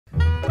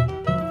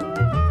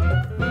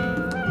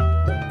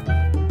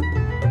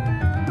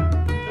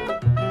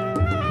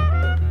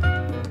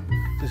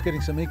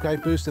getting some Eco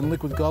Boost and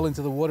Liquid Gold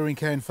into the watering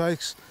can,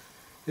 folks.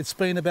 It's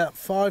been about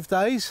 5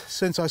 days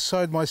since I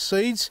sowed my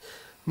seeds,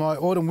 my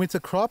autumn winter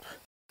crop,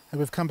 and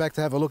we've come back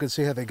to have a look and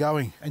see how they're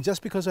going. And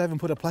just because I haven't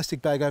put a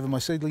plastic bag over my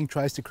seedling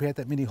trays to create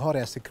that mini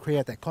hothouse, to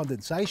create that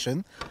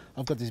condensation,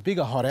 I've got this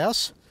bigger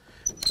hothouse.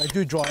 They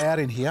do dry out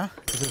in here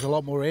because there's a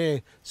lot more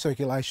air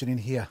circulation in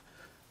here.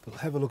 But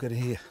have a look at it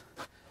here.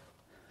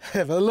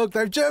 Have a look,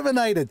 they've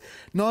germinated.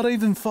 Not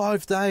even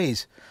 5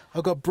 days.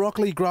 I've got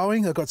broccoli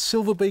growing, I've got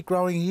silver beet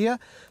growing here,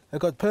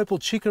 I've got purple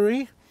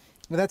chicory,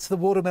 and that's the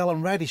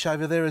watermelon radish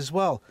over there as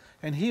well.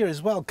 And here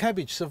as well,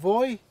 cabbage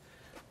Savoy.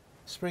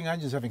 Spring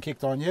onions haven't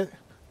kicked on yet.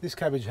 This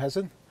cabbage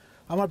hasn't.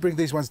 I might bring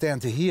these ones down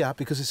to here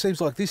because it seems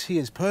like this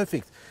here is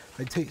perfect.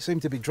 They seem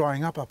to be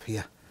drying up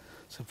here.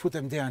 So put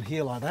them down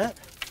here like that.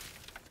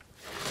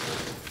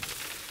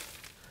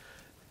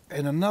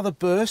 And another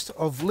burst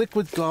of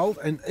Liquid Gold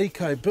and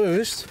Eco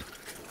Boost.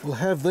 We'll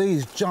have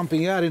these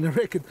jumping out in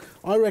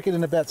I reckon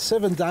in about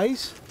 7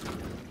 days.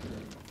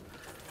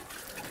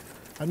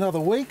 Another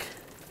week.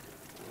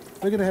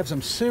 We're going to have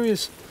some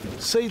serious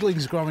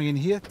seedlings growing in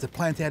here to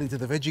plant out into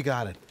the veggie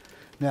garden.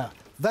 Now,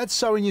 that's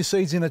sowing your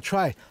seeds in a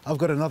tray. I've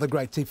got another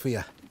great tip for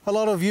you. A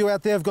lot of you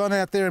out there have gone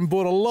out there and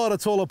bought a lot of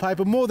toilet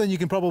paper, more than you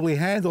can probably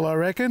handle, I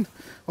reckon.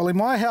 Well, in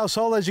my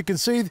household, as you can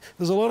see,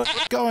 there's a lot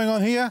of going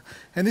on here,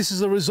 and this is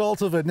the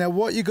result of it. Now,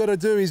 what you got to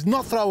do is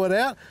not throw it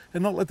out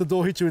and not let the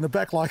door hit you in the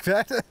back like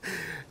that.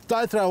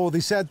 Don't throw all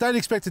this out. Don't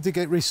expect it to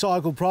get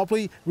recycled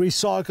properly.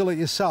 Recycle it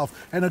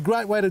yourself. And a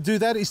great way to do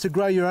that is to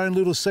grow your own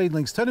little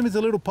seedlings. Turn them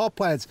into little pot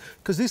plants,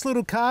 because this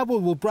little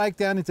cardboard will break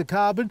down into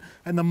carbon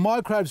and the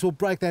microbes will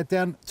break that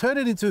down, turn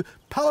it into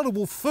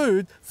palatable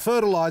food,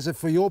 fertilizer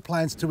for your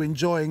plants to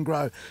enjoy and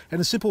grow.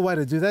 And a simple way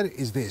to do that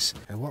is this.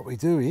 And what we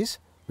do is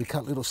we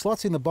cut little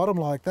slots in the bottom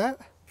like that,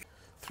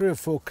 3 or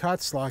 4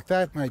 cuts like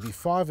that, maybe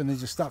 5, and then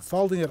just start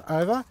folding it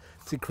over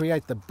to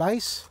create the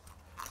base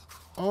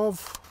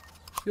of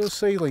your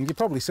seedling. You've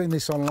probably seen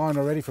this online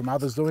already from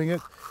others doing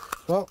it.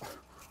 Well,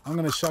 I'm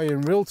going to show you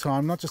in real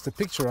time, not just a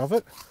picture of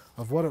it,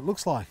 of what it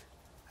looks like.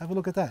 Have a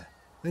look at that.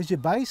 There's your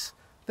base.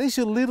 There's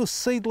your little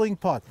seedling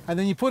pot. And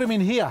then you put them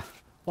in here,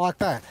 like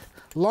that.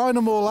 Line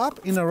them all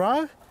up in a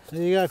row.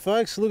 There you go,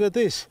 folks. Look at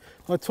this.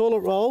 My toilet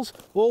rolls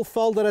all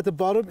folded at the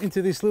bottom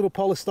into this little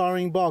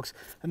polystyrene box.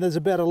 And there's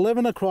about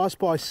 11 across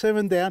by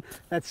 7 down.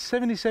 That's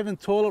 77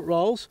 toilet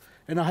rolls.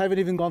 And I haven't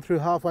even gone through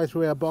halfway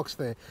through our box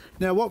there.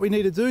 Now what we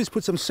need to do is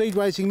put some seed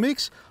raising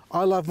mix.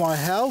 I love my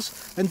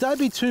Hals. And don't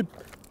be too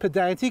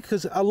pedantic,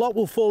 because a lot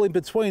will fall in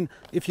between.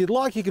 If you'd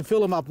like, you can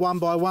fill them up one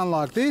by one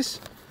like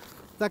this.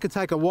 That could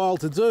take a while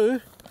to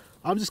do.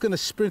 I'm just going to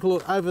sprinkle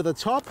it over the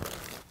top.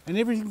 And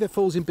everything that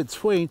falls in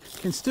between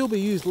can still be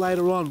used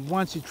later on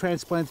once you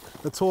transplant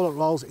the toilet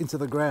rolls into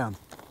the ground.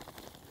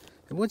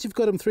 And once you've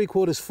got them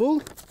 3/4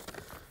 full,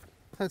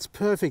 that's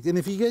perfect. And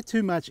if you get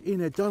too much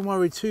in it, don't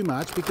worry too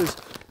much, because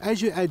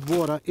as you add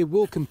water, it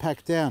will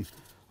compact down.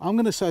 I'm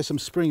going to sow some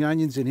spring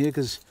onions in here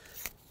because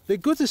they're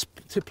good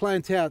to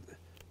plant out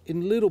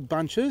in little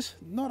bunches,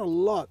 not a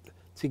lot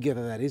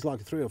together, that is,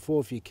 like 3 or 4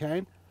 if you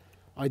can.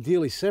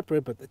 Ideally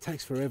separate, but it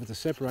takes forever to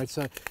separate.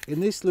 So in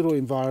this little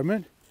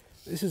environment,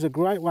 this is a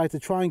great way to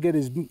try and get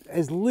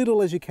as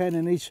little as you can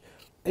in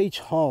each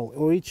hole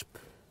or each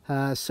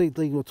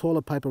seedling or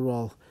toilet paper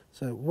roll.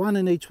 So 1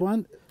 in each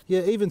one.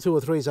 Yeah, even 2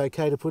 or 3 is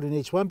okay to put in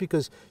each one,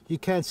 because you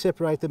can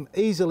separate them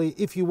easily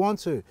if you want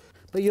to.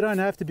 But you don't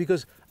have to,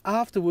 because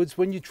afterwards,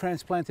 when you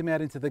transplant them out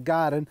into the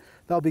garden,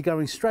 they'll be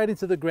going straight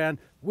into the ground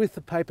with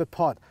the paper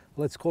pot.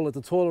 Let's call it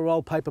the toilet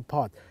roll paper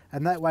pot.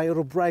 And that way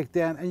it'll break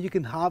down and you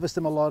can harvest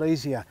them a lot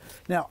easier.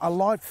 Now, a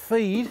light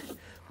feed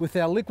with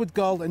our Liquid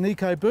Gold and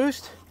Eco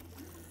Boost.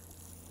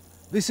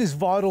 This is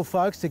vital,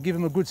 folks, to give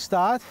them a good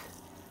start,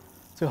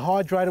 to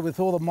hydrate it with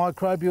all the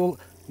microbial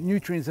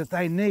nutrients that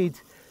they need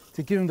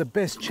to give them the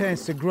best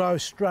chance to grow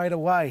straight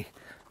away.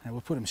 And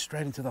we'll put them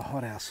straight into the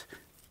hothouse.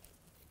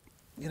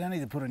 You don't need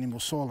to put any more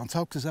soil on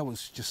top, because that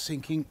was just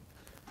sinking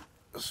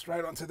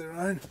straight onto their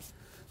own.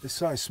 They're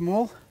so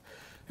small.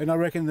 And I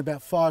reckon in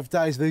about 5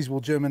 days these will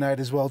germinate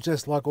as well,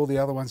 just like all the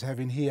other ones have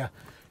in here.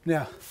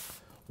 Now,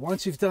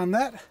 once you've done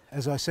that,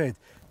 as I said,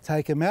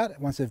 take them out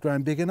once they've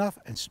grown big enough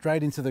and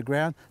straight into the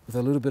ground with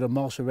a little bit of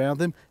mulch around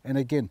them. And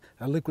again,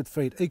 a liquid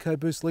feed, Eco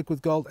Boost,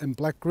 Liquid Gold and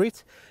Black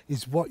Grit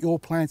is what your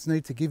plants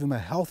need to give them a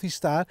healthy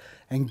start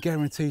and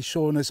guarantee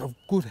sureness of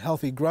good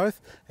healthy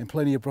growth and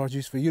plenty of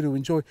produce for you to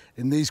enjoy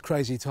in these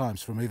crazy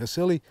times. From me,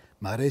 Vasily,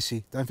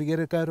 Maresi. Don't forget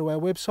to go to our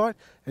website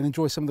and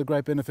enjoy some of the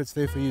great benefits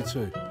there for you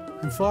too.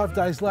 And 5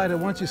 days later,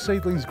 once your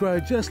seedlings grow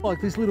just like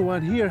this little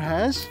one here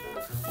has,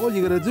 all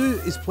you got to do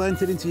is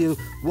plant it into your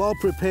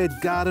well-prepared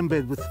garden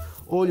bed with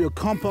all your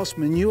compost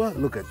manure.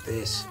 Look at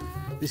this.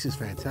 This is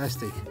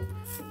fantastic.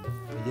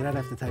 And you don't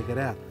have to take it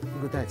out.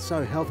 Look at that,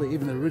 so healthy,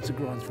 even the roots are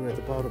growing through at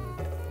the bottom.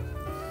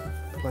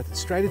 Plant it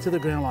straight into the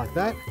ground like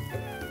that.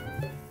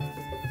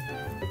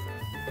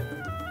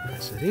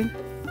 Press it in.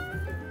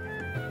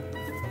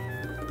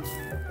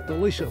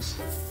 Delicious.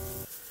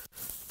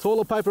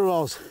 Toilet paper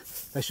rolls.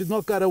 They should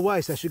not go to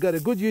waste. They should go to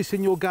good use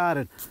in your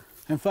garden.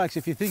 And folks,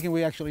 if you're thinking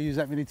we actually use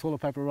that many toilet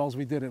paper rolls,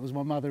 we did. It was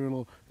my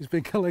mother-in-law who's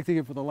been collecting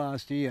it for the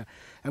last year.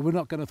 And we're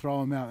not going to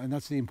throw them out, and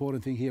that's the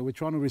important thing here. We're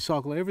trying to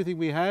recycle everything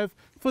we have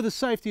for the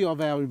safety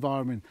of our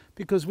environment,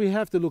 because we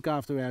have to look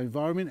after our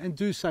environment. And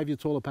do save your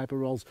toilet paper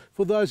rolls.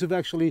 For those who've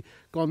actually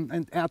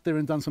gone out there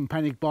and done some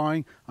panic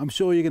buying, I'm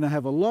sure you're going to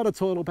have a lot of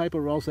toilet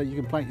paper rolls that you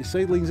can plant your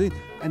seedlings in,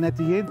 and at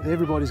the end,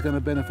 everybody's going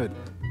to benefit.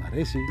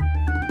 Maresi.